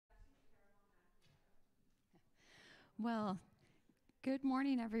Well, good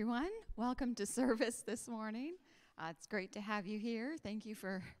morning, everyone. Welcome to service this morning. It's great to have you here. Thank you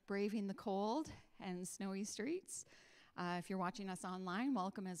for braving the cold and snowy streets. If you're watching us online,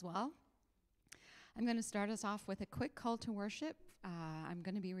 welcome as well. I'm going to start us off with a quick call to worship. I'm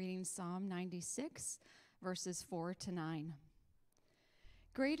going to be reading Psalm 96, verses 4 to 9.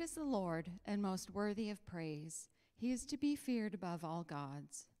 Great is the Lord and most worthy of praise. He is to be feared above all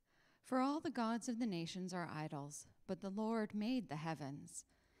gods. For all the gods of the nations are idols, but the Lord made the heavens.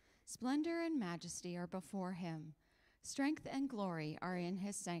 Splendor and majesty are before him. Strength and glory are in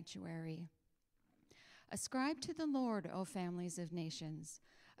his sanctuary. Ascribe to the Lord, O families of nations.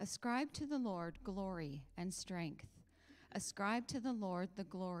 Ascribe to the Lord glory and strength. Ascribe to the Lord the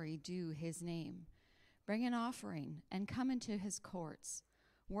glory due his name. Bring an offering and come into his courts.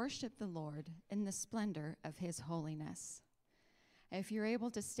 Worship the Lord in the splendor of his holiness. If you're able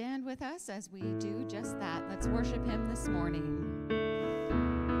to stand with us as we do just that, let's worship him this morning.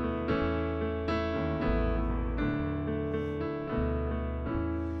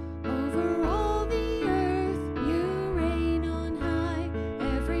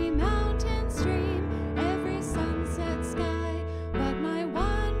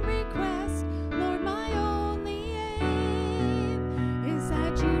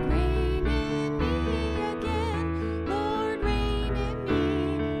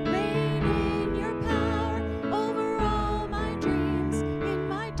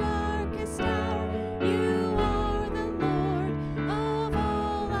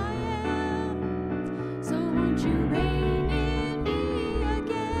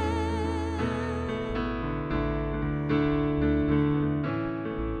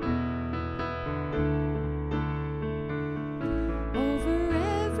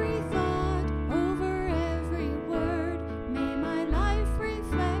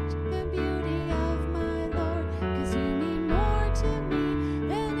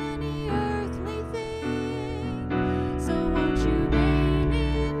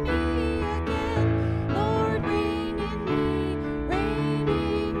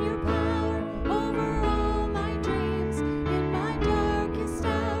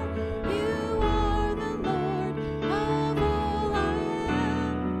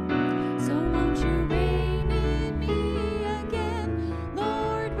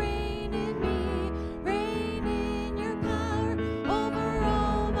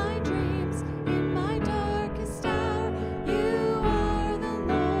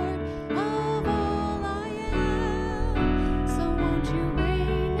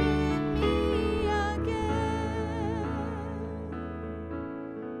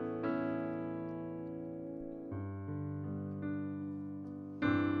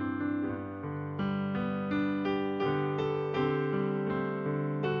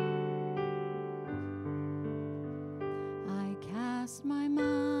 My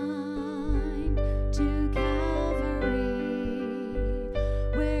mind to Calvary,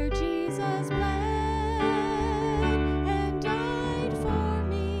 where Jesus bled and died for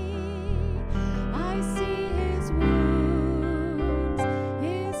me. I see his wounds,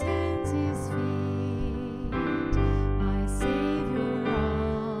 his hands, his feet, my Savior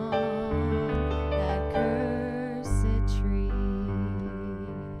on that cursed tree.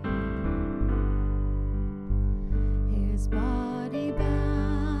 His body bound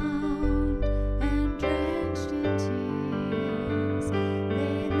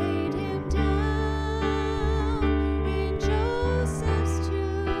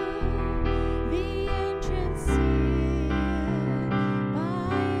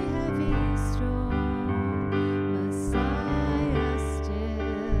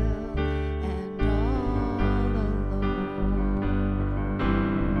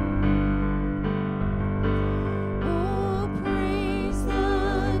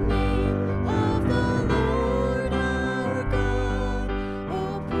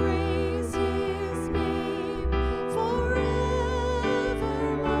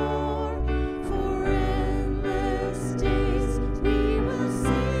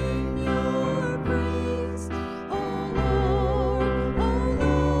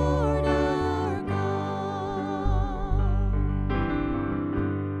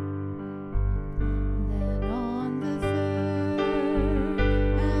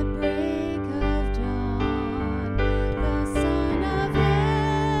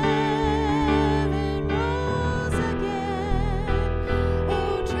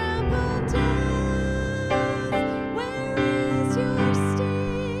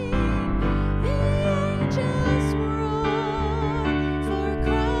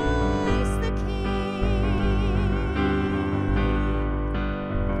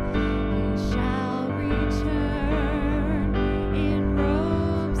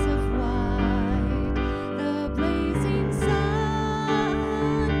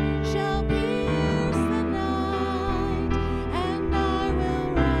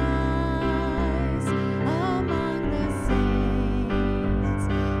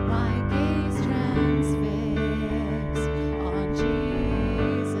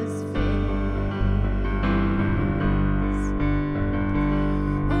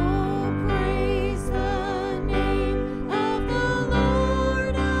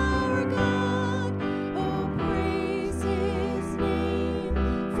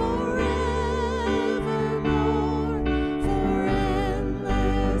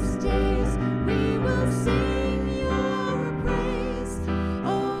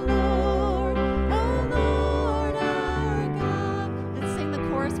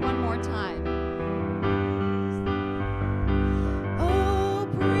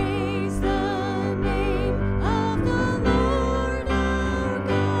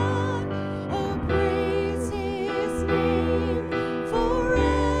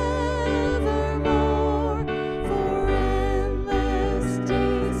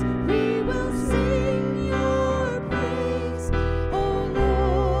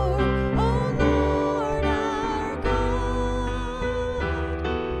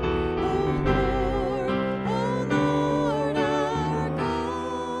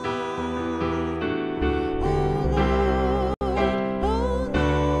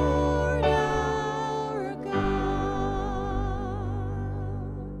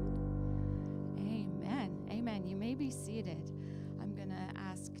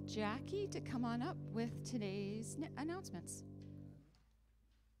Jackie to come on up with today's announcements.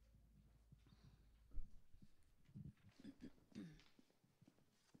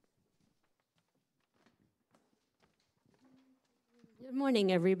 Good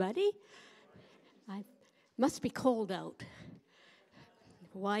morning, everybody. I must be cold out.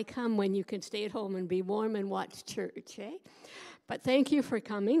 Why come when you can stay at home and be warm and watch church, eh? But thank you for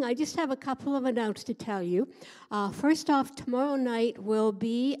coming. I just have a couple of announcements to tell you. First off, tomorrow night will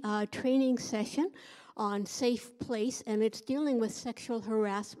be a training session on safe place, and it's dealing with sexual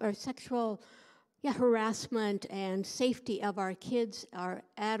harassment and safety of our kids, our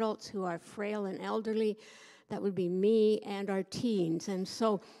adults who are frail and elderly. That would be me and our teens. And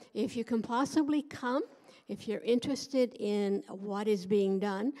so if you can possibly come, if you're interested in what is being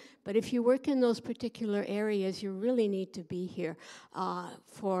done, but if you work in those particular areas, you really need to be here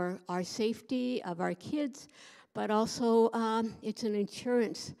for our safety of our kids, but also it's an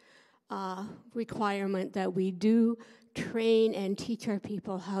insurance requirement that we do train and teach our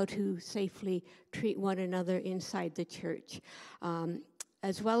people how to safely treat one another inside the church.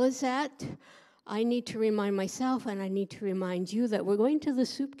 As well as that, I need to remind myself and I need to remind you that we're going to the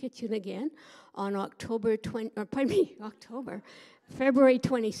soup kitchen again on February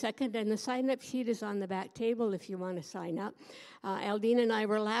 22nd, and the sign-up sheet is on the back table if you want to sign up. Aldine and I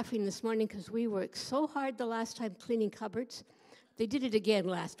were laughing this morning because we worked so hard the last time cleaning cupboards. They did it again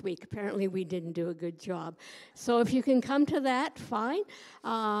last week. Apparently we didn't do a good job. So if you can come to that, fine.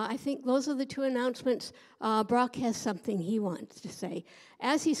 I think those are the two announcements. Brock has something he wants to say.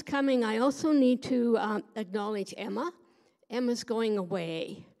 As he's coming, I also need to acknowledge Emma. Emma's going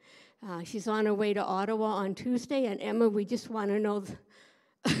away. She's on her way to Ottawa on Tuesday, and Emma, we just want to know,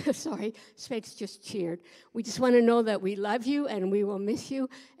 sorry, Specs just cheered. We just want to know that we love you and we will miss you,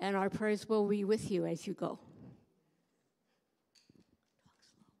 and our prayers will be with you as you go.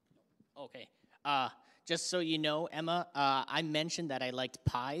 Okay. Just so you know, Emma, I mentioned that I liked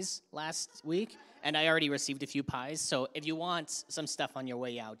pies last week, and I already received a few pies, so if you want some stuff on your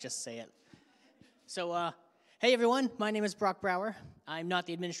way out, just say it. So, hey everyone, my name is Brock Brower. I'm not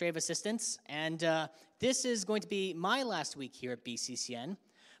the administrative assistant, and this is going to be my last week here at BCCN,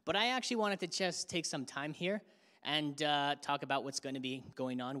 but I actually wanted to just take some time here and talk about what's going to be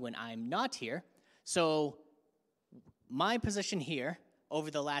going on when I'm not here. So, my position here over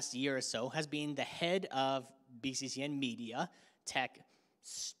the last year or so has been the head of BCCN media, tech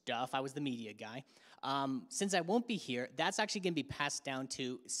stuff. I was the media guy. Since I won't be here, that's actually going to be passed down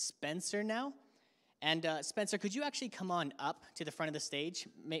to Spencer now. And Spencer, could you actually come on up to the front of the stage?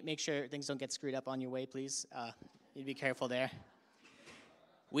 Make sure things don't get screwed up on your way, please. You'd be careful there.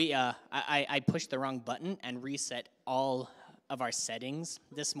 I pushed the wrong button and reset all of our settings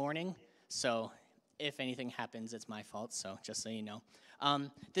this morning. So if anything happens, it's my fault, so just so you know.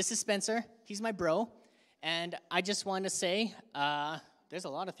 This is Spencer. He's my bro. And I just want to say, there's a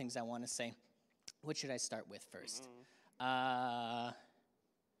lot of things I want to say. What should I start with first?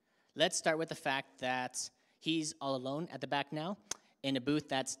 Let's start with the fact that he's all alone at the back now in a booth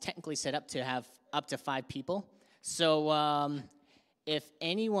that's technically set up to have up to 5 people. So if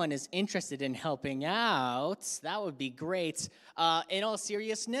anyone is interested in helping out, that would be great. In all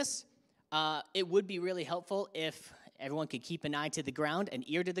seriousness, it would be really helpful if everyone could keep an eye to the ground, an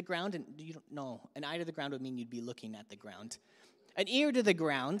ear to the ground, and you don't know, an eye to the ground would mean you'd be looking at the ground. An ear to the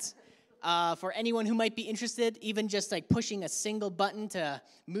ground. For anyone who might be interested, even just like pushing a single button to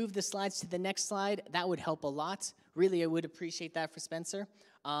move the slides to the next slide, that would help a lot. Really, I would appreciate that for Spencer.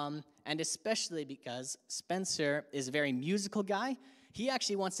 And especially because Spencer is a very musical guy. He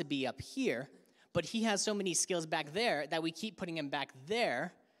actually wants to be up here, but he has so many skills back there that we keep putting him back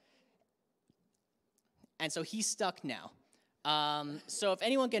there. And so he's stuck now. So if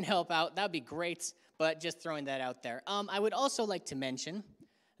anyone can help out, that would be great, but just throwing that out there. I would also like to mention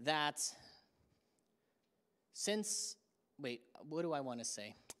that wait, what do I want to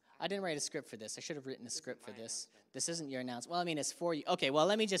say? I didn't write a script for this. I should have written a script for this. This isn't your announcement. Well, I mean, it's for you. Okay, well,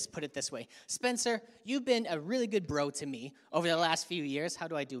 let me just put it this way. Spencer, you've been a really good bro to me over the last few years. How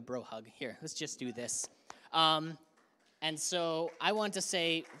do I do a bro hug? Here, let's just do this. And so I want to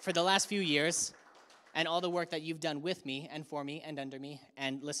say, for the last few years, and all the work that you've done with me and for me and under me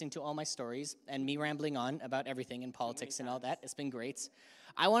and listening to all my stories and me rambling on about everything in politics and all that. It's been great.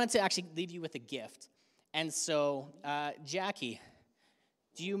 I wanted to actually leave you with a gift. And so, Jackie,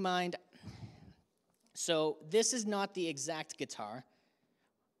 do you mind? So this is not the exact guitar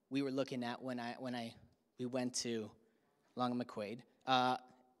we were looking at when we went to Long and McQuaid. I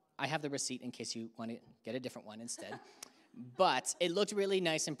have the receipt in case you want to get a different one instead. But it looked really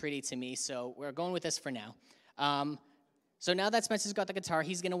nice and pretty to me, so we're going with this for now. So now that Spencer's got the guitar,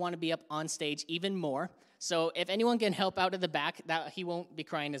 he's going to want to be up on stage even more. So if anyone can help out at the back, that he won't be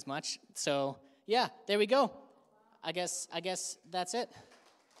crying as much. So yeah, there we go. I guess that's it.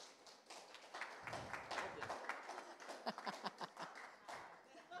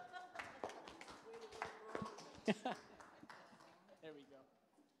 There we go.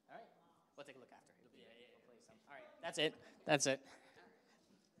 All right. We'll take a look after. We'll play some. All right. That's it. That's it.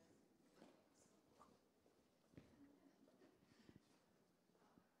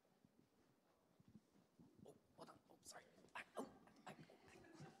 Oh, hold on. Oh, sorry.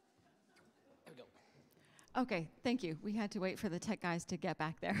 There we go. Okay, thank you. We had to wait for the tech guys to get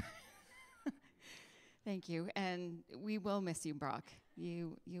back there. Thank you, and we will miss you, Brock.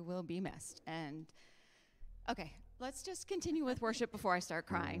 You will be missed. And okay, let's just continue with worship before I start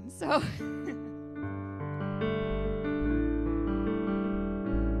crying. So.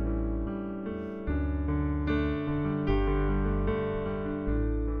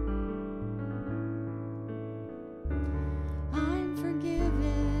 I'm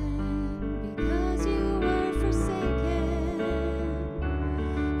forgiven because you were forsaken.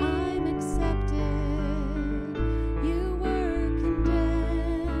 I'm accepted. You were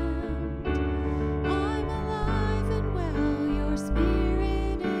condemned. I'm alive and well. Your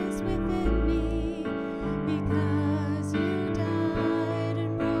spirit is within me because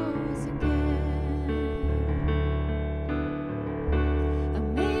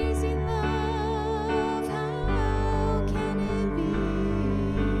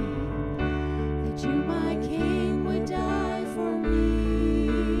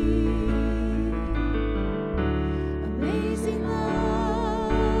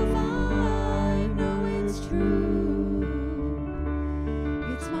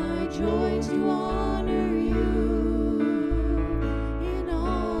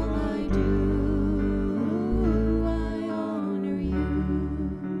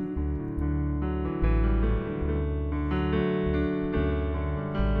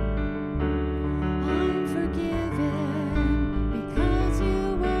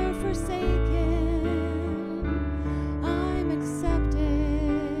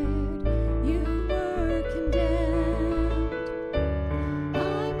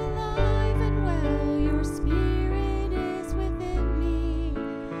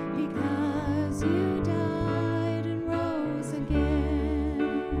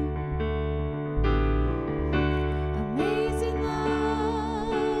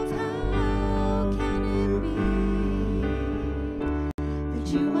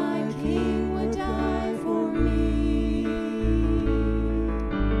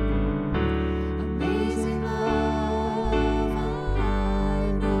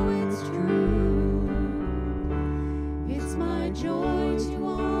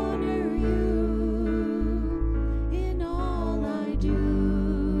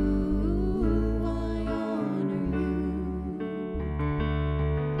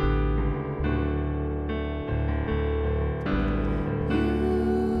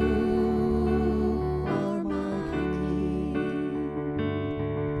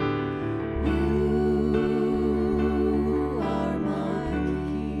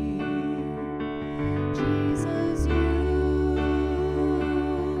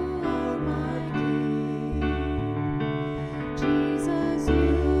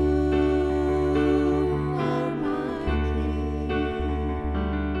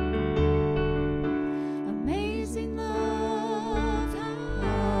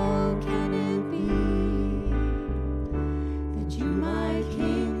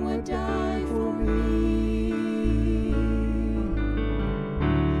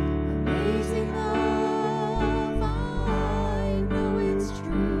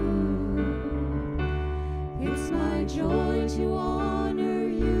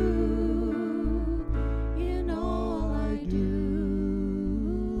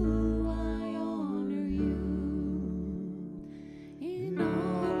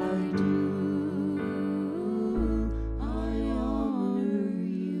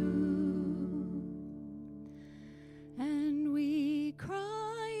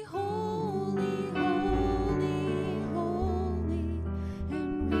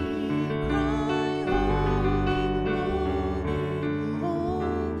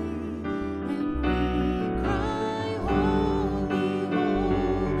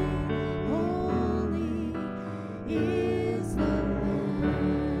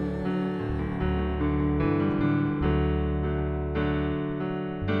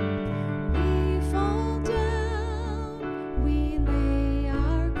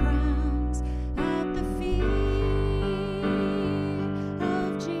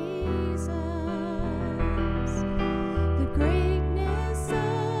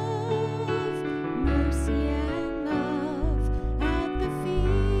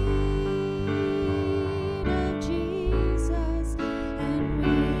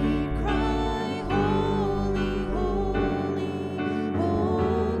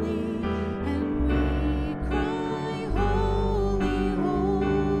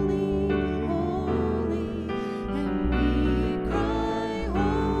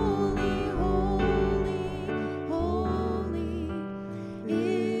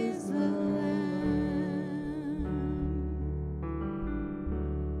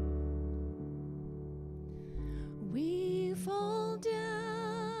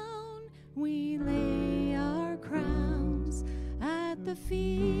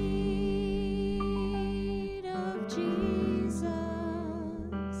feet of Jesus,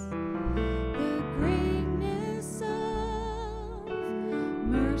 the greatness of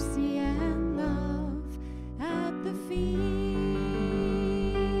mercy and love at the feet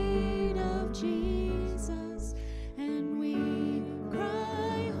of Jesus, and we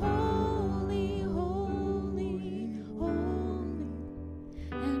cry, holy, holy, holy,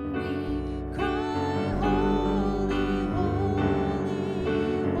 and we cry, holy,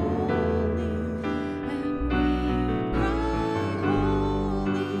 holy, holy, and we cry,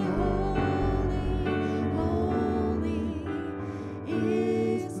 holy, holy, holy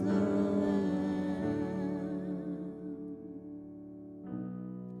is the Lamb.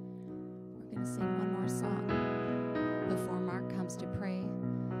 We're going to sing one more song before Mark comes to pray.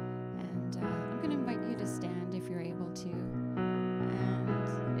 And I'm going to invite you to stand if you're able to.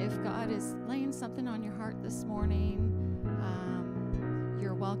 And if God is laying something on your heart this morning,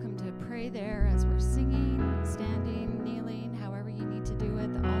 you're welcome to pray there as we're singing, standing, kneeling, however you need to do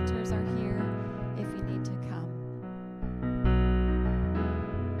it. The altars are here if you need to come.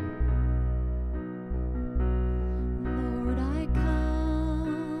 Lord, I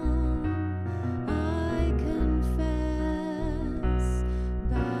come, I confess,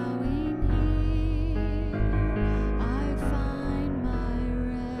 bowing here, I find my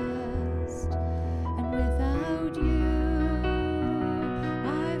rest, and without you,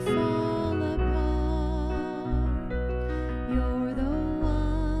 I fall apart. You're the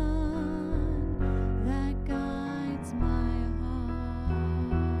one that guides my heart.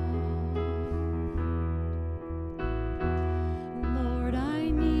 Lord, I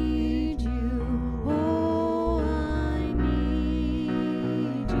need you. Oh, I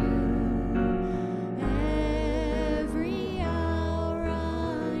need you. Every hour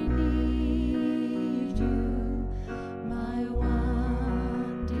I need you. My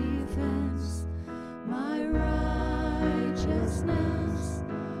one defense, my righteousness.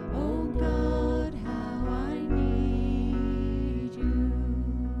 Oh God, how I need you.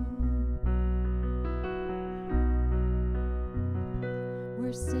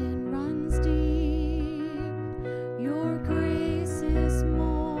 Where sin runs deep, your grace is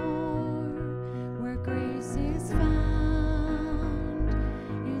more. Where grace is found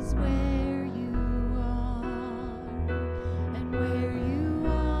is where you are. And where you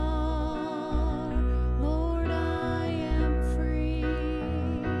are, Lord, I am free.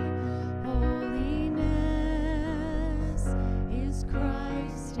 Holiness is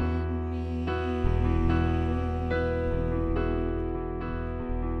Christ in me.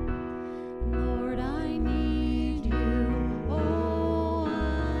 Lord, I need you. Oh,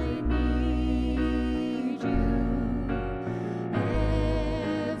 I need you.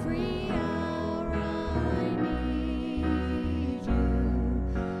 Every hour I need you.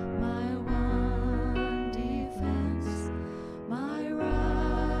 My one defense, my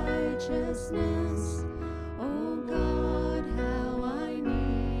righteousness. Oh God, how I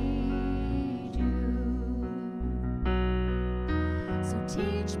need you. So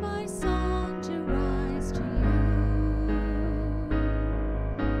teach my song to rise to you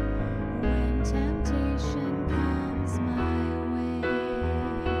when temptation comes my way,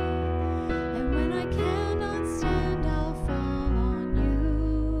 and when I cannot stand, I'll fall on you.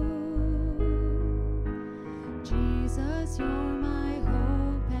 Jesus, you're my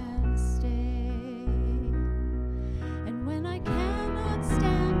hope and stay, and when I cannot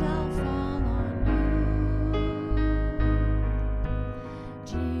stand, I'll fall on you.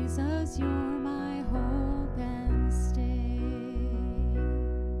 Jesus, you're my hope and stay.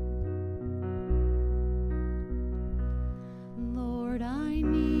 Lord, I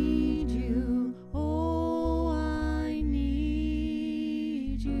need you. Oh, I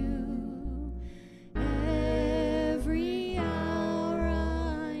need you. Every hour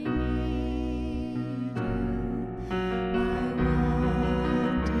I need you. My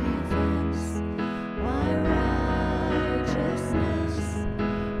one defense, my righteousness.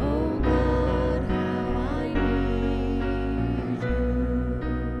 Oh God, how I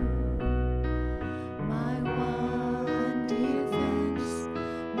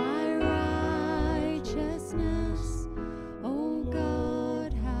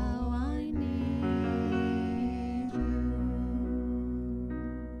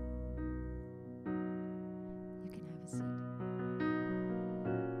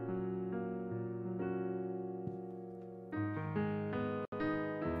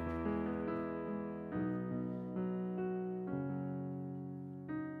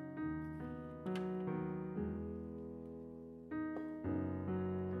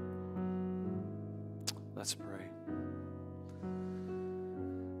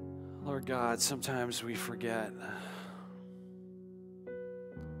Lord God, sometimes we forget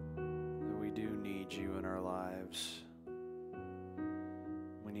that we do need you in our lives.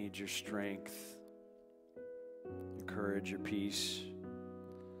 We need your strength, your courage, your peace.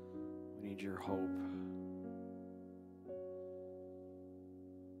 We need your hope.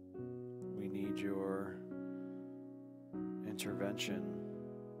 We need your intervention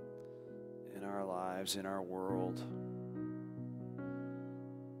in our lives, in our world.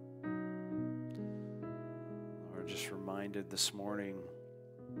 We're just reminded this morning,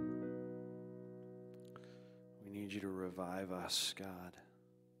 we need you to revive us, God.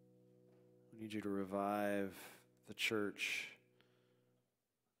 We need you to revive the church,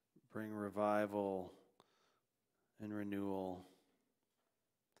 bring revival and renewal,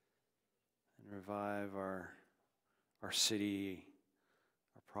 and revive our city,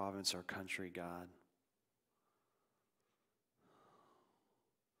 our province, our country, God.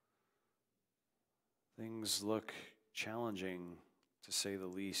 Things look challenging, to say the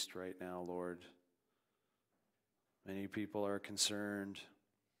least, right now, Lord. Many people are concerned,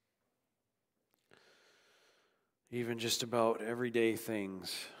 even just about everyday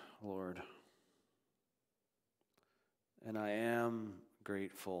things, Lord. And I am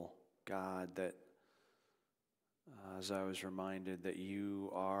grateful, God, that as I was reminded that you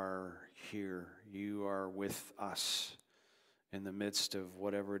are here, you are with us in the midst of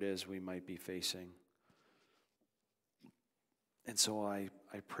whatever it is we might be facing. And so I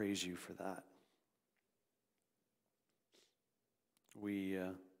praise you for that. We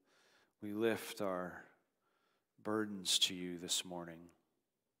lift our burdens to you this morning.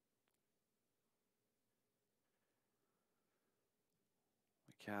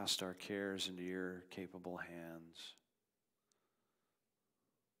 We cast our cares into your capable hands.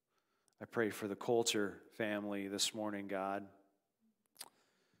 I pray for the Coulter family this morning, God,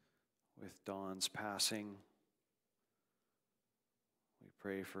 with Dawn's passing. We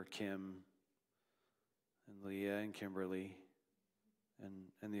pray for Kim and Leah and Kimberly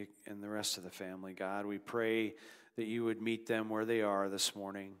and the rest of the family, God. We pray that you would meet them where they are this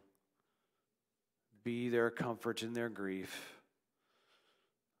morning. Be their comfort in their grief.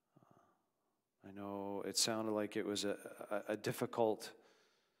 I know it sounded like it was a difficult,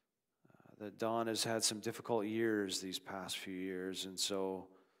 that Dawn has had some difficult years these past few years, and so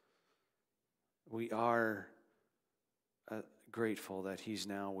we are grateful that he's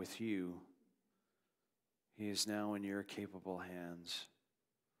now with you. He is now in your capable hands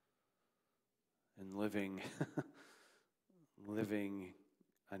and living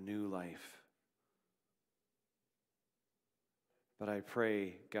a new life. But I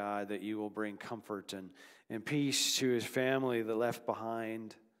pray, God, that you will bring comfort and peace to his family that left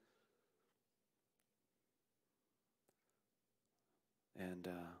behind. And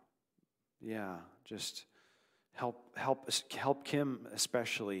just help Kim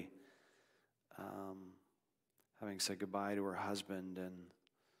especially, having said goodbye to her husband and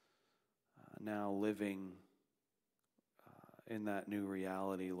now living in that new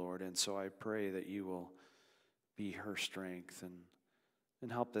reality, Lord. And so I pray that you will be her strength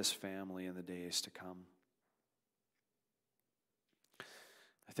and help this family in the days to come.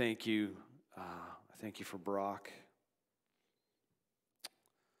 I thank you. I thank you for Brock.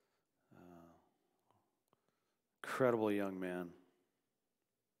 Incredible young man.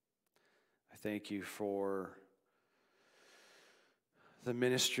 I thank you for the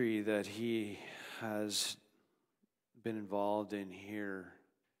ministry that he has been involved in here.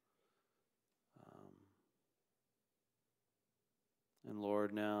 And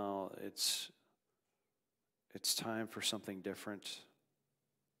Lord, now it's time for something different.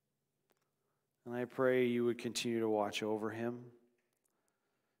 And I pray you would continue to watch over him,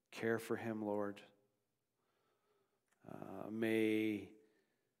 care for him, Lord. May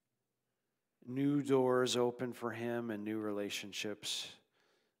new doors open for him and new relationships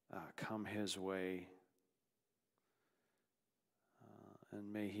come his way.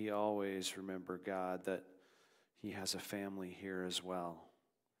 And may he always remember, God, that he has a family here as well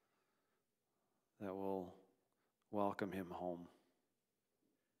that will welcome him home.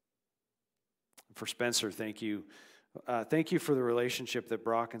 For Spencer, thank you. Thank you for the relationship that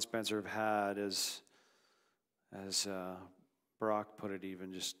Brock and Spencer have had as Brock put it,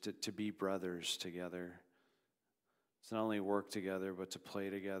 even just to be brothers together. It's not only work together, but to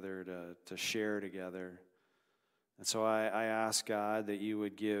play together, to share together. And so I ask, God, that you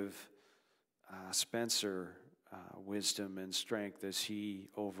would give Spencer wisdom and strength as he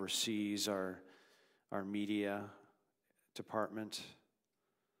oversees our media department.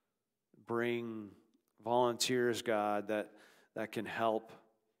 Bring volunteers, God, that can help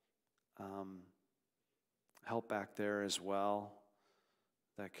help back there as well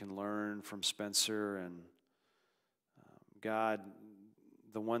that can learn from Spencer. And God,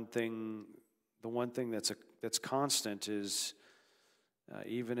 the one thing that's constant is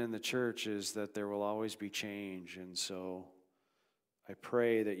even in the church is that there will always be change. And so I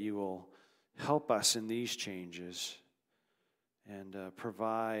pray that you will help us in these changes and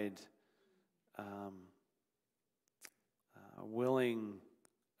provide willing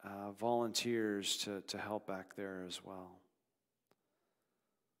volunteers to help back there as well.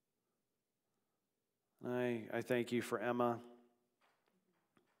 I thank you for Emma.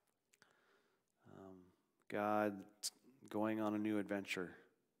 God, going on a new adventure,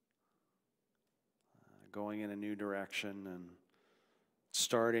 going in a new direction, and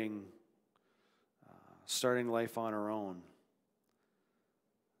starting life on her own.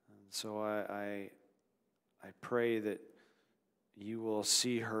 And so I pray that you will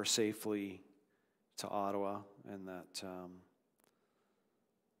see her safely to Ottawa, and that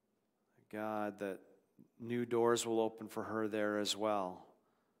God, that new doors will open for her there as well.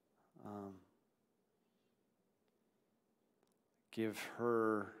 Give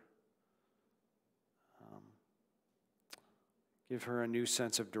her a new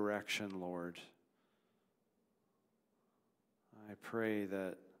sense of direction, Lord. I pray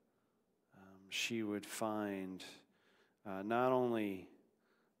that she would find not only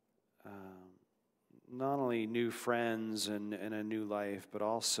new friends and a new life, but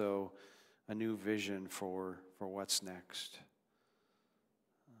also a new vision for what's next.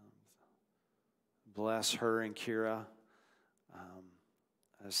 Bless her and Kira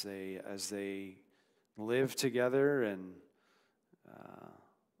as they live together and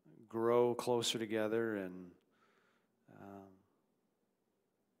grow closer together and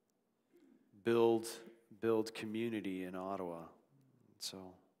build community in Ottawa.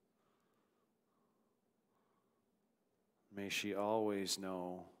 So may she always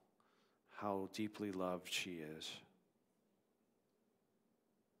know how deeply loved she is.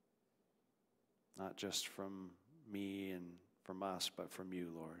 Not just from me and from us, but from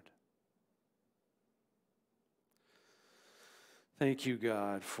you, Lord. Thank you,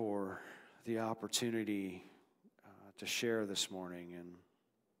 God, for the opportunity to share this morning, and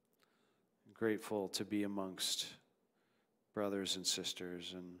I'm grateful to be amongst brothers and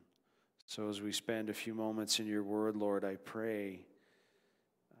sisters. And so as we spend a few moments in your word, Lord, I pray,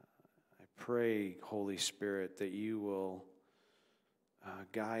 Holy Spirit, that you will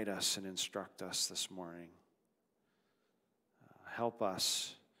guide us and instruct us this morning. Help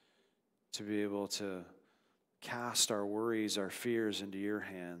us to be able to cast our worries, our fears into your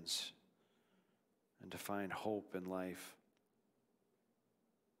hands, and to find hope in life.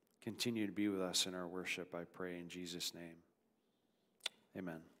 Continue to be with us in our worship, I pray in Jesus' name.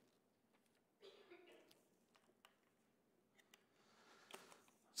 Amen.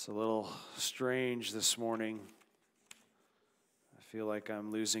 It's a little strange this morning. I feel like I'm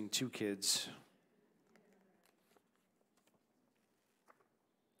losing 2 kids.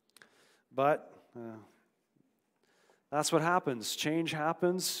 But that's what happens. Change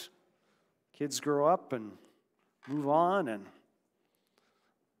happens. Kids grow up and move on, and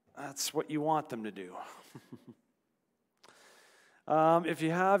that's what you want them to do. If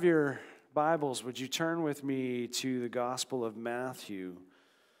you have your Bibles, would you turn with me to the Gospel of Matthew?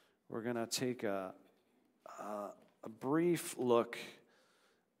 We're going to take a brief look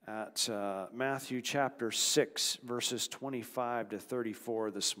at Matthew chapter 6, verses 25 to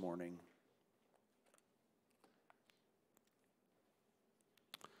 34 this morning.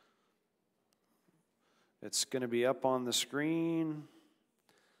 It's going to be up on the screen.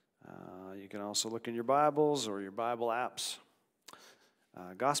 You can also look in your Bibles or your Bible apps.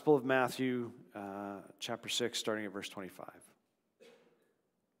 Gospel of Matthew, chapter 6, starting at verse 25.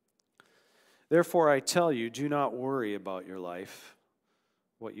 Therefore I tell you, do not worry about your life,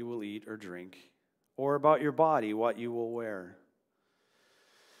 what you will eat or drink, or about your body, what you will wear.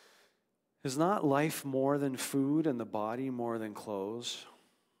 Is not life more than food, and the body more than clothes?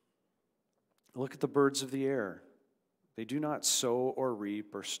 Look at the birds of the air. They do not sow or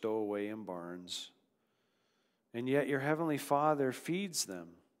reap or stow away in barns, and yet your heavenly Father feeds them.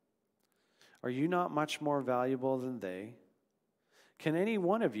 Are you not much more valuable than they? Can any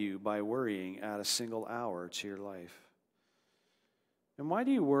one of you, by worrying, add a single hour to your life? And why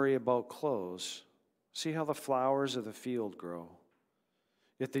do you worry about clothes? See how the flowers of the field grow.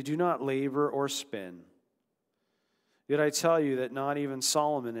 Yet they do not labor or spin. Yet I tell you that not even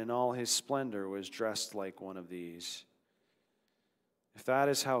Solomon in all his splendor was dressed like one of these. If that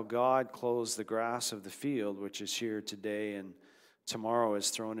is how God clothes the grass of the field, which is here today and tomorrow is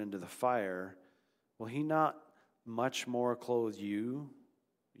thrown into the fire, will he not much more clothe you,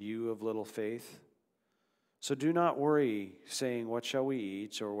 you of little faith? So do not worry, saying, what shall we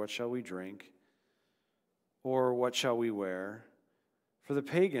eat, or what shall we drink, or what shall we wear? For the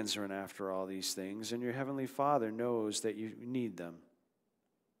pagans run after all these things, and your heavenly Father knows that you need them.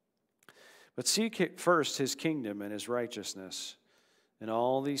 But seek first his kingdom and his righteousness, and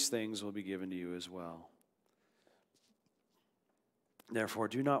all these things will be given to you as well. Therefore,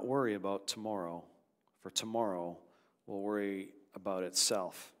 do not worry about tomorrow, for tomorrow will worry about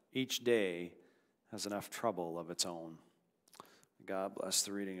itself. Each day has enough trouble of its own. God bless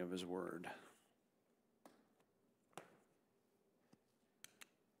the reading of his word.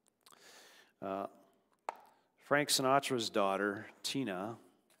 Frank Sinatra's daughter, Tina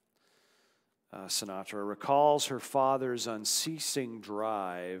Sinatra, recalls her father's unceasing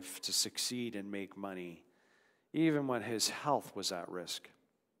drive to succeed and make money, even when his health was at risk.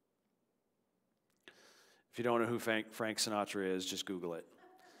 If you don't know who Frank Sinatra is, just Google it.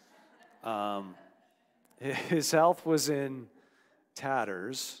 His health was in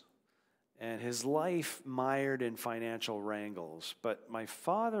tatters, and his life mired in financial wrangles. But my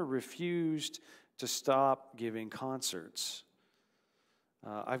father refused to stop giving concerts.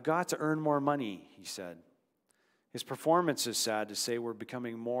 I've got to earn more money, he said. His performances, sad to say, were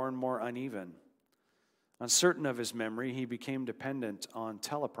becoming more and more uneven. Uncertain of his memory, he became dependent on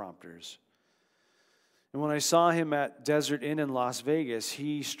teleprompters. And when I saw him at Desert Inn in Las Vegas,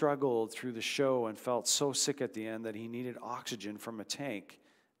 he struggled through the show and felt so sick at the end that he needed oxygen from a tank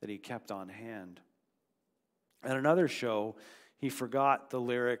that he kept on hand. At another show, he forgot the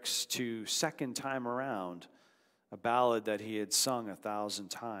lyrics to Second Time Around, a ballad that he had sung 1,000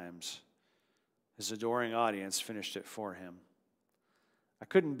 times. His adoring audience finished it for him. I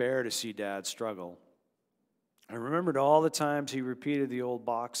couldn't bear to see Dad struggle. I remembered all the times he repeated the old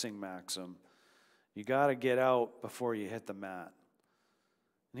boxing maxim, you got to get out before you hit the mat.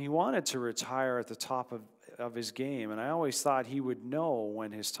 And he wanted to retire at the top of his game, and I always thought he would know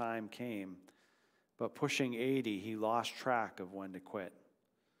when his time came. But pushing 80, he lost track of when to quit.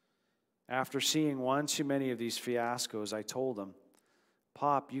 After seeing one too many of these fiascos, I told him,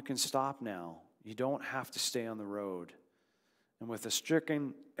 Pop, you can stop now. You don't have to stay on the road. And with a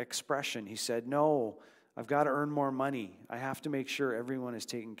stricken expression, he said, no, I've got to earn more money. I have to make sure everyone is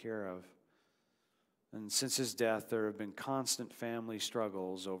taken care of. And since his death, there have been constant family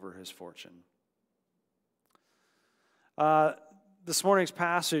struggles over his fortune. This morning's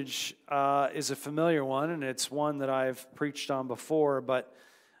passage is a familiar one, and it's one that I've preached on before, but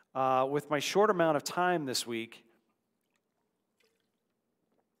with my short amount of time this week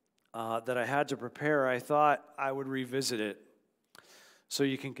that I had to prepare, I thought I would revisit it so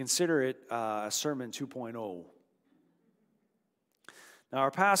you can consider it a Sermon 2.0. Now,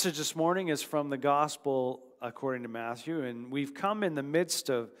 our passage this morning is from the Gospel according to Matthew, and we've come in the midst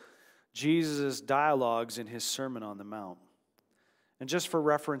of Jesus' dialogues in his Sermon on the Mount. And just for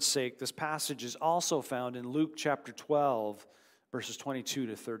reference sake, this passage is also found in Luke chapter 12, verses 22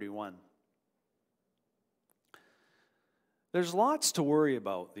 to 31. There's lots to worry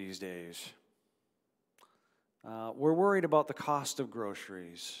about these days. We're worried about the cost of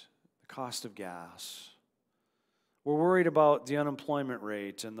groceries, the cost of gas. We're worried about the unemployment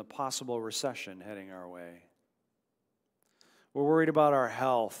rate and the possible recession heading our way. We're worried about our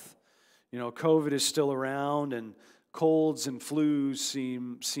health. You know, COVID is still around, and colds and flus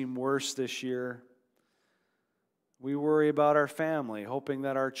seem worse this year. We worry about our family, hoping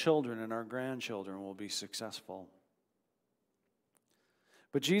that our children and our grandchildren will be successful.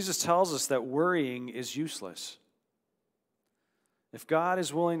 But Jesus tells us that worrying is useless. If God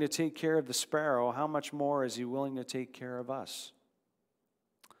is willing to take care of the sparrow, how much more is he willing to take care of us?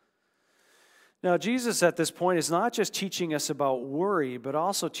 Now, Jesus at this point is not just teaching us about worry, but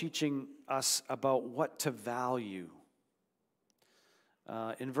also teaching us about what to value.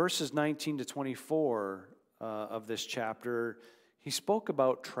 In verses 19 to 24 of this chapter, he spoke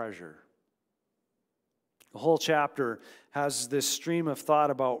about treasure. The whole chapter has this stream of thought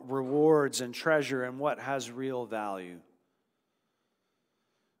about rewards and treasure and what has real value.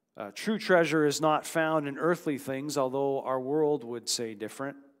 True treasure is not found in earthly things, although our world would say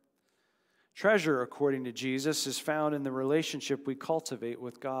different. Treasure, according to Jesus, is found in the relationship we cultivate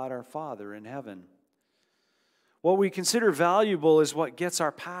with God our Father in heaven. What we consider valuable is what gets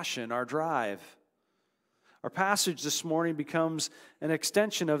our passion, our drive. Our passage this morning becomes an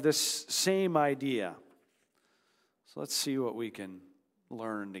extension of this same idea. So let's see what we can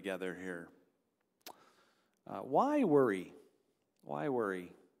learn together here. Why worry? Why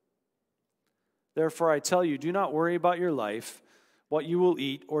worry? Therefore, I tell you, do not worry about your life, what you will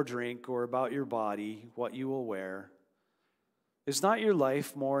eat or drink, or about your body, what you will wear? Is not your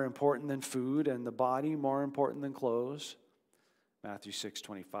life more important than food, and the body more important than clothes? Matthew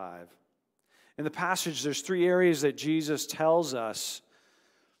 6:25. In the passage, there's 3 areas that Jesus tells us,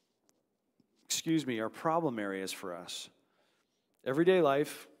 are problem areas for us. Everyday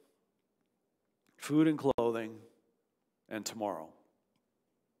life, food and clothing, and tomorrow.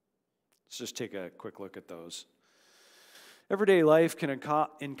 Let's just take a quick look at those. Everyday life can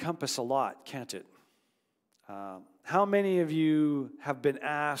encompass a lot, can't it? How many of you have been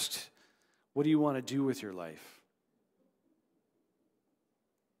asked, what do you want to do with your life?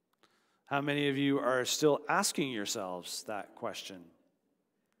 How many of you are still asking yourselves that question?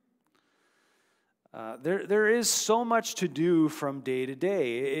 There is so much to do from day to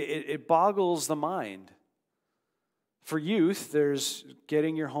day. It boggles the mind. For youth, there's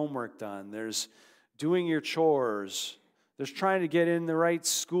getting your homework done. There's doing your chores. There's trying to get in the right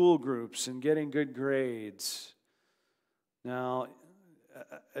school groups and getting good grades. Now,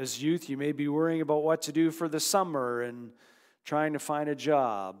 as youth, you may be worrying about what to do for the summer and trying to find a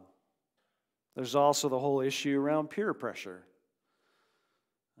job. There's also the whole issue around peer pressure.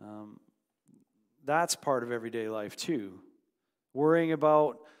 That's part of everyday life too. Worrying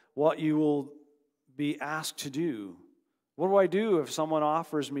about what you will be asked to do. What do I do if someone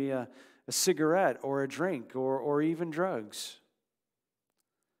offers me a cigarette or a drink or even drugs?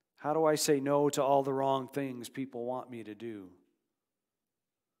 How do I say no to all the wrong things people want me to do?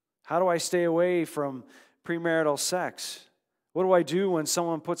 How do I stay away from premarital sex? What do I do when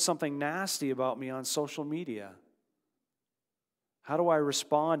someone puts something nasty about me on social media? How do I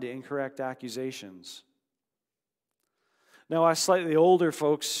respond to incorrect accusations? Now, us slightly older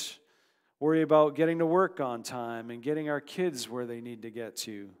folks worry about getting to work on time and getting our kids where they need to get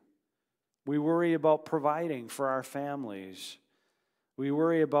to. We worry about providing for our families. We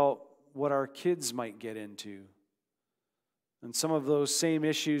worry about what our kids might get into. And some of those same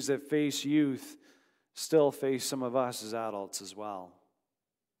issues that face youth still face some of us as adults as well.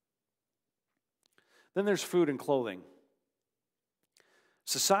 Then there's food and clothing.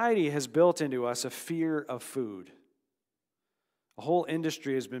 Society has built into us a fear of food. A whole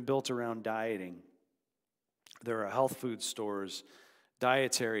industry has been built around dieting. There are health food stores,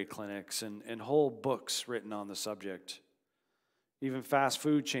 dietary clinics, and whole books written on the subject. Even fast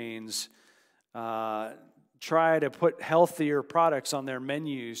food chains try to put healthier products on their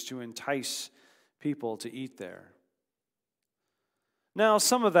menus to entice people to eat there. Now,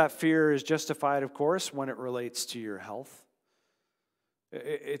 some of that fear is justified, of course, when it relates to your health.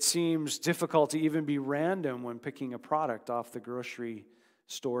 It seems difficult to even be random when picking a product off the grocery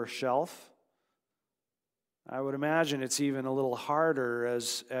store shelf. I would imagine it's even a little harder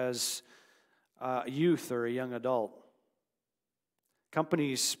as a youth or a young adult.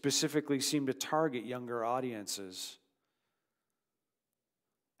 Companies specifically seem to target younger audiences.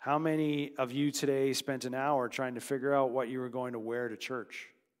 How many of you today spent an hour trying to figure out what you were going to wear to church?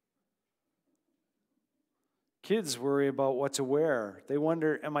 Kids worry about what to wear. They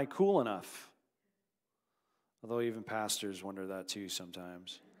wonder, am I cool enough? Although even pastors wonder that too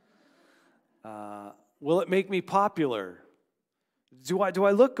sometimes. Will it make me popular? Do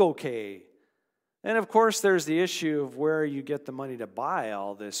I look okay? And of course, there's the issue of where you get the money to buy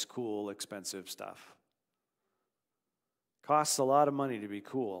all this cool, expensive stuff. Costs a lot of money to be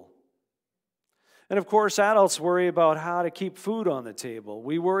cool. And of course, adults worry about how to keep food on the table.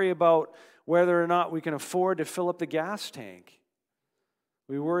 We worry about whether or not we can afford to fill up the gas tank.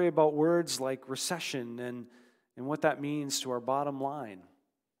 We worry about words like recession and what that means to our bottom line.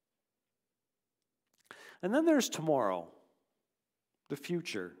 And then there's tomorrow, the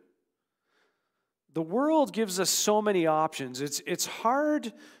future. The world gives us so many options. It's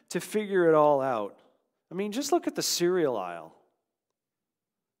hard to figure it all out. I mean, just look at the cereal aisle.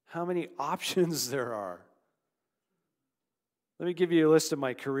 How many options there are. Let me give you a list of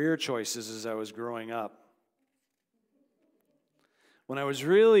my career choices as I was growing up. When I was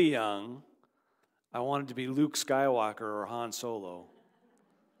really young, I wanted to be Luke Skywalker or Han Solo.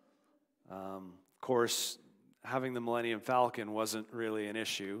 Of course, having the Millennium Falcon wasn't really an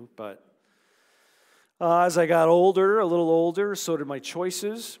issue, but as I got older, a little older, so did my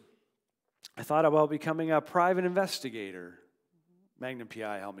choices. I thought about becoming a private investigator. Magnum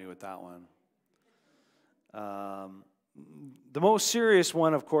PI helped me with that one. The most serious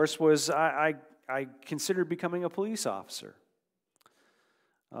one, of course, was I considered becoming a police officer.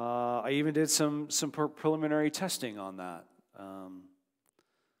 I even did some preliminary testing on that.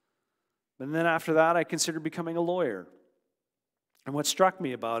 And then after that, I considered becoming a lawyer. And what struck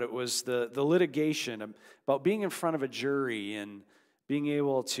me about it was the litigation, about being in front of a jury and being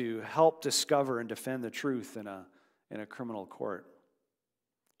able to help discover and defend the truth in a criminal court.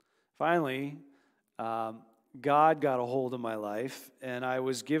 Finally, God got a hold of my life, and I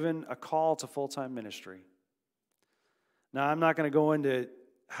was given a call to full-time ministry. Now, I'm not going to go into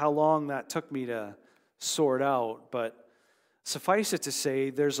how long that took me to sort out, but suffice it to say,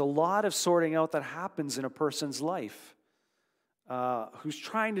 there's a lot of sorting out that happens in a person's life who's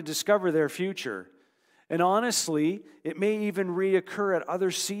trying to discover their future. And honestly, it may even reoccur at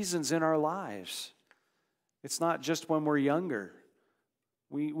other seasons in our lives. It's not just when we're younger.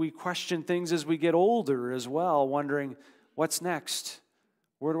 We question things as we get older as well, wondering, what's next?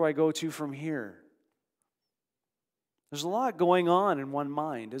 Where do I go to from here? There's a lot going on in one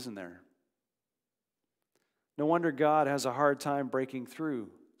mind, isn't there? No wonder God has a hard time breaking through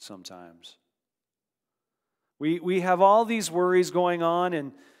sometimes. We have all these worries going on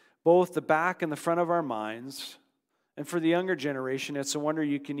in both the back and the front of our minds. And for the younger generation, it's a wonder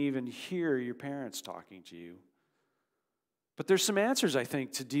you can even hear your parents talking to you. But there's some answers, I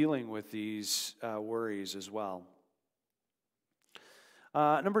think, to dealing with these worries as well.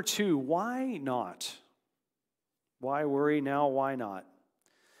 Number 2, why not? Why worry now? Why not?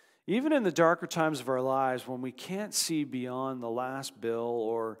 Even in the darker times of our lives, when we can't see beyond the last bill,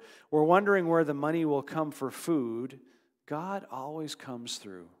 or we're wondering where the money will come for food, God always comes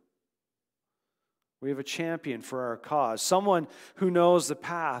through. We have a champion for our cause, someone who knows the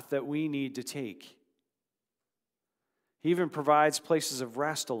path that we need to take. He even provides places of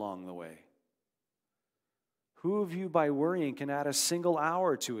rest along the way. Who of you, by worrying, can add a single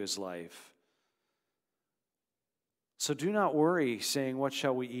hour to his life? So do not worry, saying, what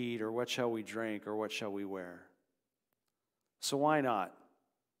shall we eat, or what shall we drink, or what shall we wear? So why not?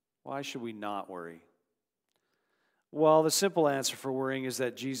 Why should we not worry? Well, the simple answer for worrying is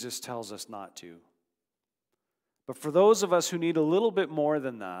that Jesus tells us not to. But for those of us who need a little bit more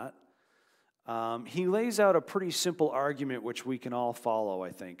than that, he lays out a pretty simple argument which we can all follow, I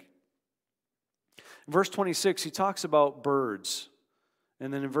think. In verse 26, he talks about birds.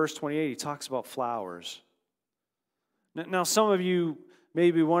 And then in verse 28, he talks about flowers. Now, some of you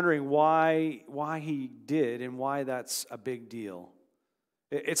may be wondering why he did and why that's a big deal.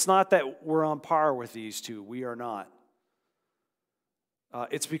 It's not that we're on par with these two. We are not.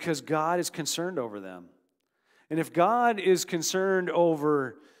 It's because God is concerned over them. And if God is concerned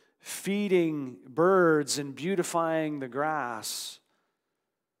over feeding birds and beautifying the grass,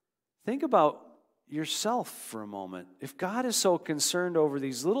 think about yourself for a moment. If God is so concerned over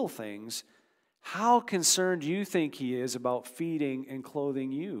these little things, how concerned do you think he is about feeding and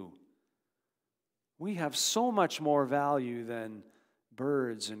clothing you? We have so much more value than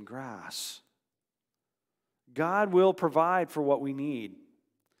birds and grass. God will provide for what we need.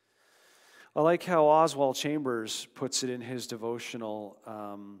 I like how Oswald Chambers puts it in his devotional,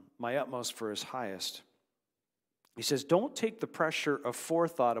 My Utmost for His Highest. He says, don't take the pressure of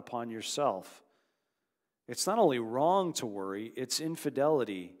forethought upon yourself. It's not only wrong to worry, it's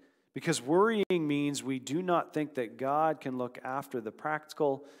infidelity. Because worrying means we do not think that God can look after the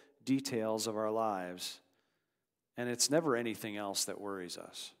practical details of our lives. And it's never anything else that worries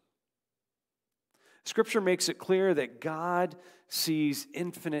us. Scripture makes it clear that God sees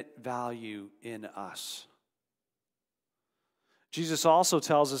infinite value in us. Jesus also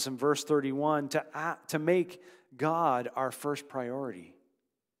tells us in verse 31 to make God our first priority.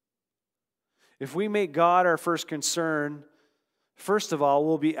 If we make God our first concern, first of all,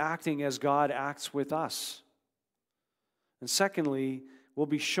 we'll be acting as God acts with us. And secondly, we'll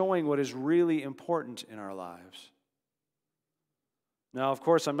be showing what is really important in our lives. Now, of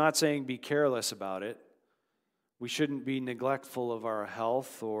course, I'm not saying be careless about it. We shouldn't be neglectful of our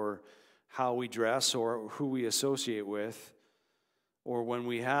health or how we dress or who we associate with or when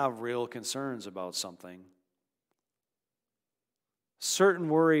we have real concerns about something. Certain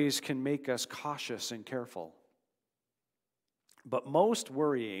worries can make us cautious and careful. But most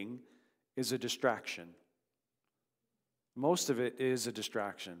worrying is a distraction. Most of it is a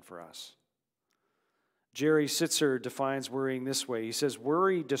distraction for us. Jerry Sitzer defines worrying this way. He says,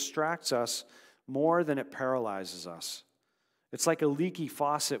 worry distracts us more than it paralyzes us. It's like a leaky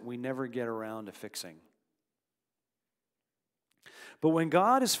faucet we never get around to fixing. But when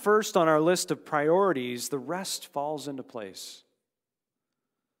God is first on our list of priorities, the rest falls into place.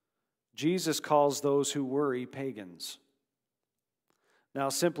 Jesus calls those who worry pagans. Now,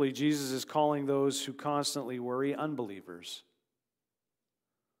 simply, Jesus is calling those who constantly worry unbelievers.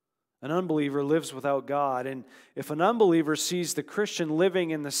 An unbeliever lives without God, and if an unbeliever sees the Christian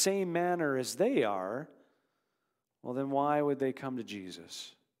living in the same manner as they are, well, then why would they come to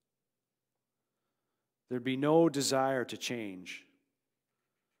Jesus? There'd be no desire to change.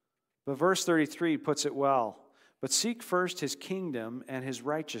 But verse 33 puts it well. But seek first his kingdom and his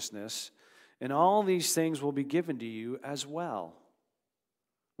righteousness, and all these things will be given to you as well.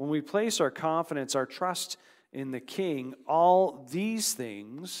 When we place our confidence, our trust in the King, all these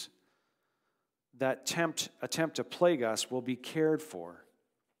things that attempt to plague us will be cared for.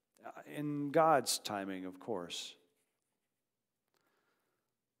 In God's timing, of course.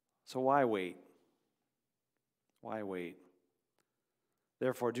 So why wait? Why wait?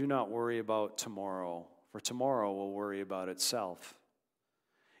 Therefore, do not worry about tomorrow, for tomorrow will worry about itself.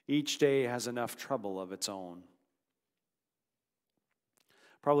 Each day has enough trouble of its own.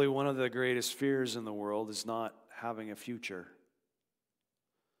 Probably one of the greatest fears in the world is not having a future.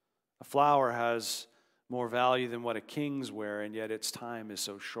 A flower has more value than what a king's wear, and yet its time is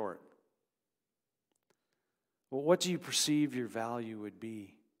so short. Well, what do you perceive your value would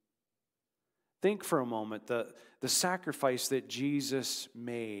be? Think for a moment the sacrifice that Jesus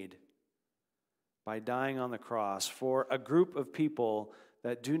made by dying on the cross for a group of people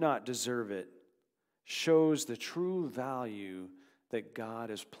that do not deserve it shows the true value that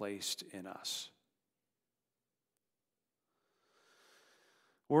God has placed in us.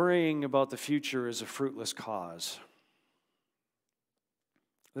 Worrying about the future is a fruitless cause.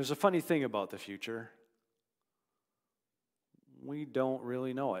 There's a funny thing about the future. We don't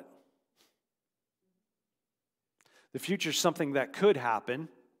really know it. The future is something that could happen,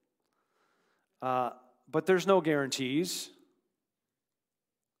 but there's no guarantees.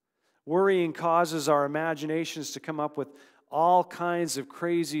 Worrying causes our imaginations to come up with all kinds of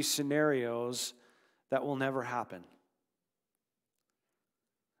crazy scenarios that will never happen.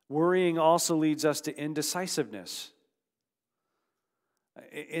 Worrying also leads us to indecisiveness.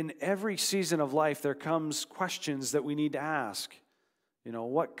 In every season of life, there comes questions that we need to ask.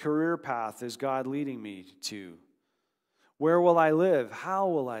 What career path is God leading me to? Where will I live? How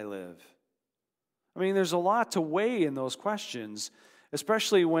will I live? There's a lot to weigh in those questions,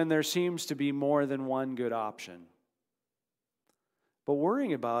 especially when there seems to be more than one good option. But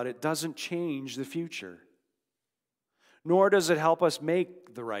worrying about it doesn't change the future, nor does it help us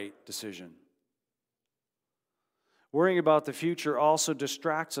make the right decision. Worrying about the future also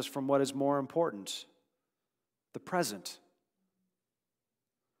distracts us from what is more important, the present.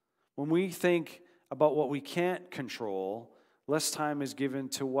 When we think about what we can't control, less time is given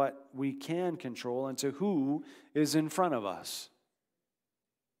to what we can control and to who is in front of us.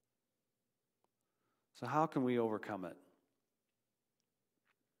 So how can we overcome it?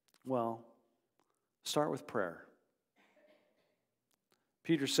 Well, start with prayer.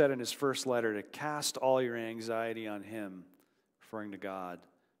 Peter said in his first letter to cast all your anxiety on him, referring to God,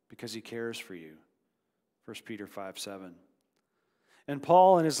 because he cares for you. 1 Peter 5:7. And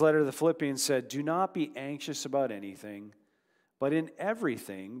Paul in his letter to the Philippians said, do not be anxious about anything, but in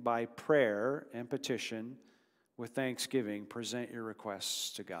everything, by prayer and petition, with thanksgiving, present your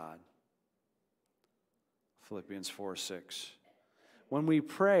requests to God. Philippians 4:6. When we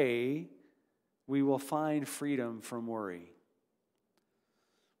pray, we will find freedom from worry.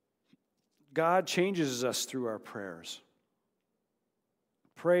 God changes us through our prayers.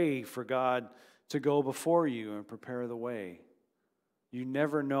 Pray for God to go before you and prepare the way. You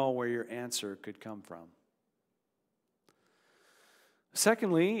never know where your answer could come from.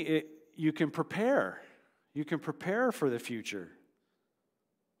 Secondly, you can prepare. You can prepare for the future.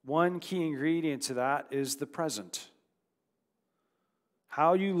 One key ingredient to that is the present.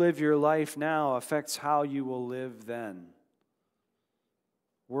 How you live your life now affects how you will live then.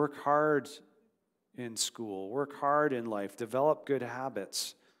 Work hard in school. Work hard in life. Develop good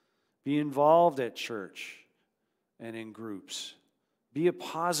habits. Be involved at church and in groups. Be a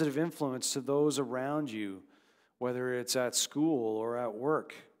positive influence to those around you, whether it's at school or at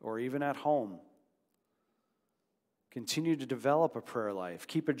work or even at home. Continue to develop a prayer life.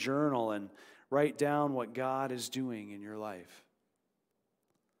 Keep a journal and write down what God is doing in your life.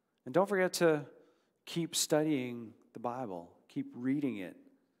 And don't forget to keep studying the Bible. Keep reading it.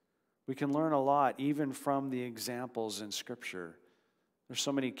 We can learn a lot even from the examples in Scripture. There's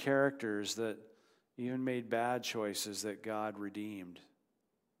so many characters that even made bad choices that God redeemed.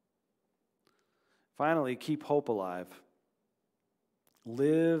 Finally, keep hope alive.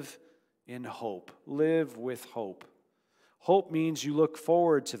 Live in hope. Live with hope. Hope means you look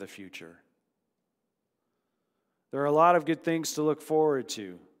forward to the future. There are a lot of good things to look forward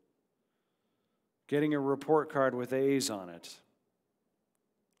to. Getting a report card with A's on it.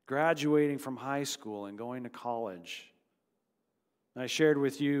 Graduating from high school and going to college. I shared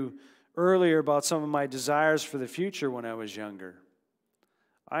with you earlier about some of my desires for the future when I was younger.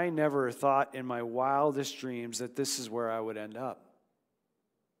 I never thought in my wildest dreams that this is where I would end up.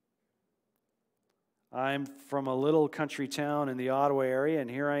 I'm from a little country town in the Ottawa area, and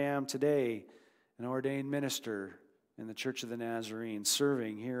here I am today, an ordained minister in the Church of the Nazarene,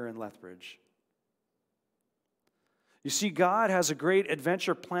 serving here in Lethbridge. You see, God has a great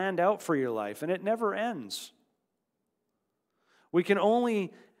adventure planned out for your life, and it never ends. We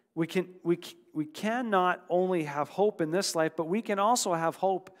cannot only have hope in this life, but we can also have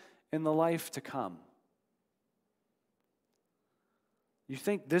hope in the life to come. You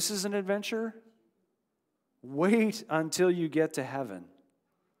think this is an adventure? Wait until you get to heaven.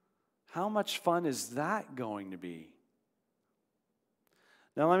 How much fun is that going to be?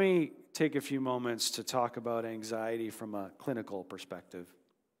 Now, let me take a few moments to talk about anxiety from a clinical perspective.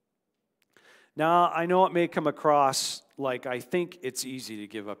 Now, I know it may come across like I think it's easy to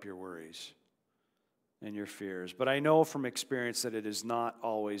give up your worries and your fears, but I know from experience that it is not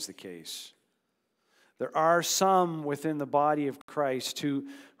always the case. There are some within the body of Christ who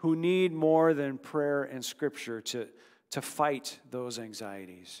need more than prayer and Scripture to fight those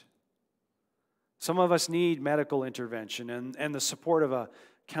anxieties. Some of us need medical intervention and the support of a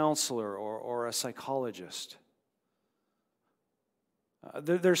counselor or a psychologist.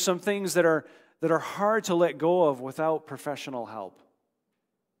 There's some things that are hard to let go of without professional help.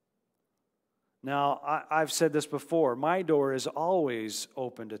 Now, I've said this before. My door is always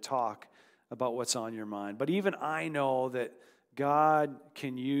open to talk about what's on your mind. But even I know that God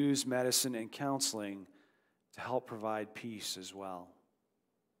can use medicine and counseling to help provide peace as well.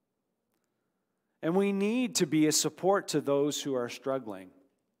 And we need to be a support to those who are struggling.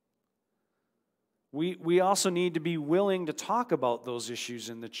 We also need to be willing to talk about those issues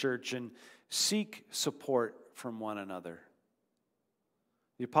in the church and seek support from one another.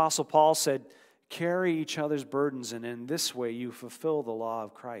 The Apostle Paul said, "Carry each other's burdens, and in this way you fulfill the law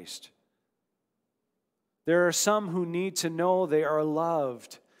of Christ." There are some who need to know they are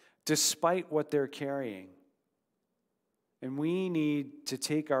loved despite what they're carrying. And we need to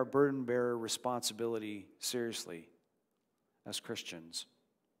take our burden bearer responsibility seriously as Christians.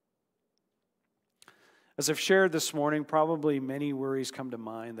 As I've shared this morning, probably many worries come to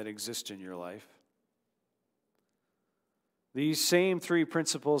mind that exist in your life. These same three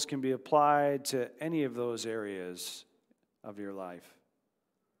principles can be applied to any of those areas of your life.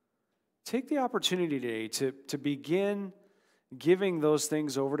 Take the opportunity today to begin giving those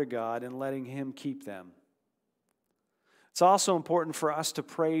things over to God and letting Him keep them. It's also important for us to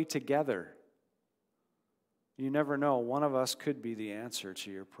pray together. You never know, one of us could be the answer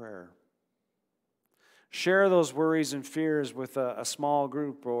to your prayer. Share those worries and fears with a small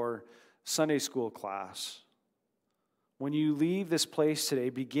group or Sunday school class. When you leave this place today,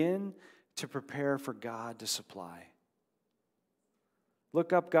 begin to prepare for God to supply.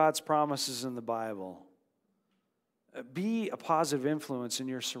 Look up God's promises in the Bible. Be a positive influence in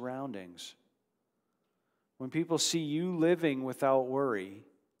your surroundings. When people see you living without worry,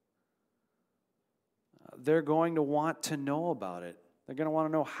 they're going to want to know about it. They're going to want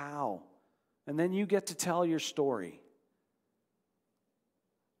to know how. And then you get to tell your story.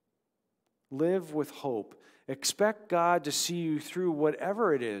 Live with hope. Expect God to see you through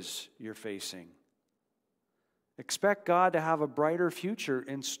whatever it is you're facing. Expect God to have a brighter future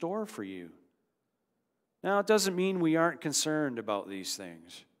in store for you. Now, it doesn't mean we aren't concerned about these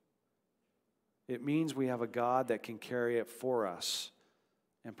things. It means we have a God that can carry it for us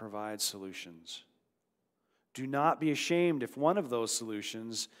and provide solutions. Do not be ashamed if one of those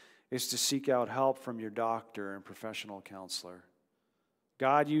solutions is to seek out help from your doctor and professional counselor.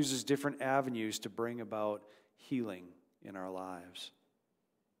 God uses different avenues to bring about healing in our lives.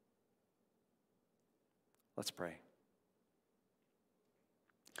 Let's pray.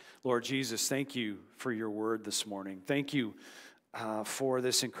 Lord Jesus, thank you for your word this morning. Thank you for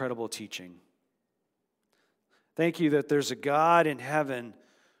this incredible teaching. Thank you that there's a God in heaven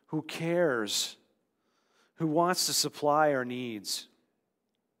who cares, who wants to supply our needs.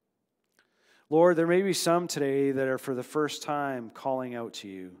 Lord, there may be some today that are for the first time calling out to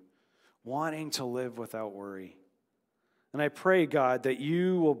you, wanting to live without worry. And I pray, God, that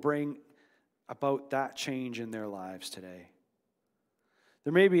you will bring about that change in their lives today.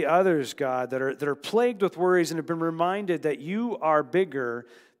 There may be others, God, that are plagued with worries and have been reminded that you are bigger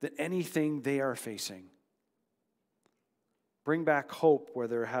than anything they are facing. Bring back hope where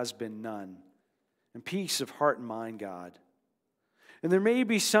there has been none, and peace of heart and mind, God. And there may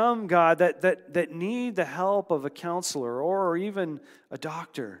be some, God, that need the help of a counselor or even a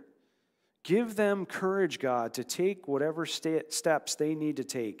doctor. Give them courage, God, to take whatever steps they need to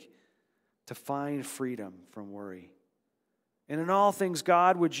take to find freedom from worry. And in all things,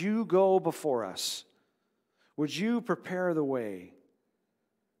 God, would you go before us? Would you prepare the way?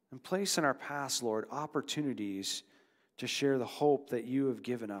 And place in our paths, Lord, opportunities to share the hope that you have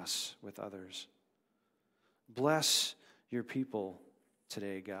given us with others. Bless your people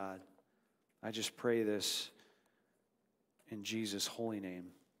today, God. I just pray this in Jesus' holy name.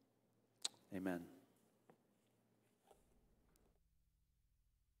 Amen.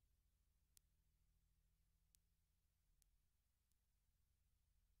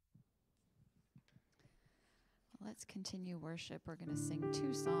 Let's continue worship. We're going to sing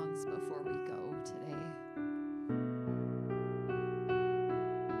 2 songs before we go today.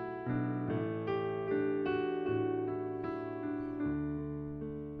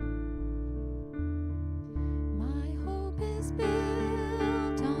 My hope is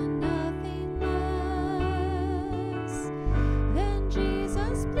built on nothing less than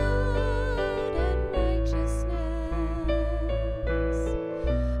Jesus' blood and righteousness.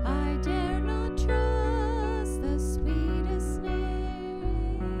 I dare not trust the sweetest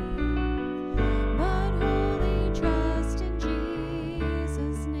name, but wholly trust in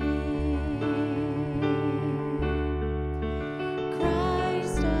Jesus' name.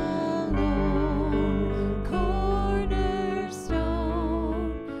 Christ alone,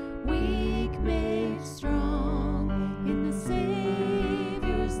 cornerstone, weak made strong in the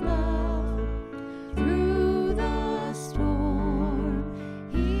Savior's love. Through the storm,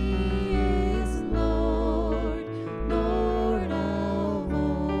 He is Lord, Lord of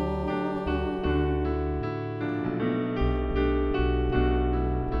all.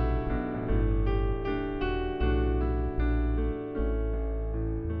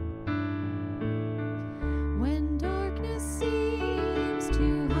 When darkness seems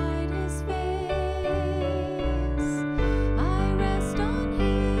to hide His face, I rest on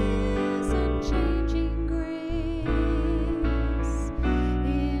His unchanging grace.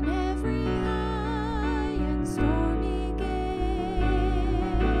 In every high and stormy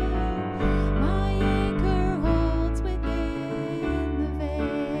gale, my anchor holds within the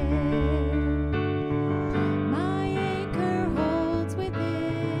veil. My anchor holds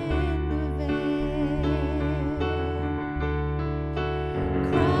within the veil.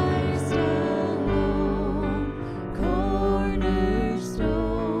 Christ alone,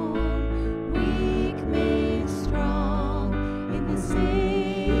 cornerstone, weak made strong in the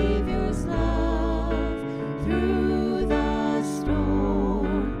Savior's love. Through the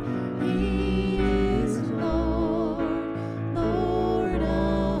storm, He is Lord, Lord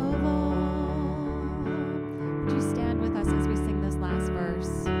of all. Would you stand with us as we sing this last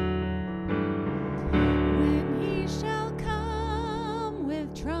verse? When He shall come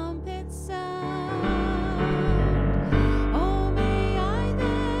with trumpet sound, oh, may I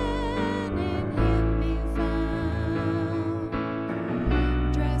then in Him be found,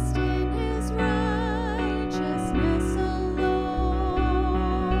 dressed in His righteousness alone,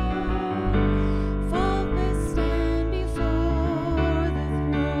 faultless stand before the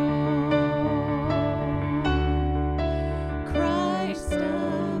throne. Christ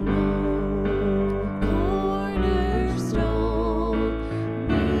alone, cornerstone,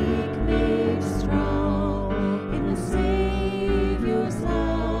 weak made strong in the Savior's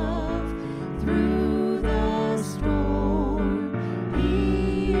love. Through the storm,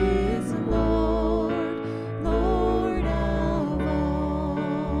 He is Lord, Lord of all.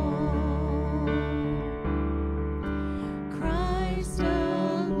 Christ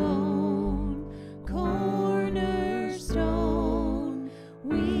alone, cornerstone,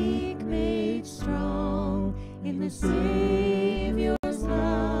 weak made strong in the Savior's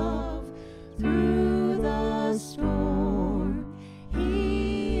love. Through the storm,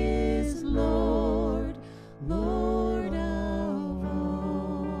 He is Lord, Lord of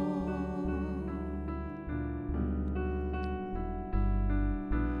all.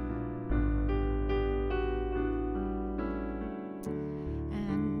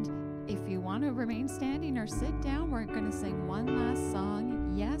 And if you want to remain standing or sit down, we're going to sing one last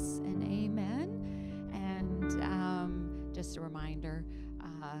song, Yes and Amen. And just a reminder,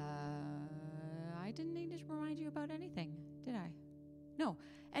 I didn't need to remind you about anything, did I? No.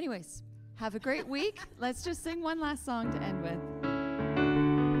 Anyways, have a great week. Let's just sing one last song to end with.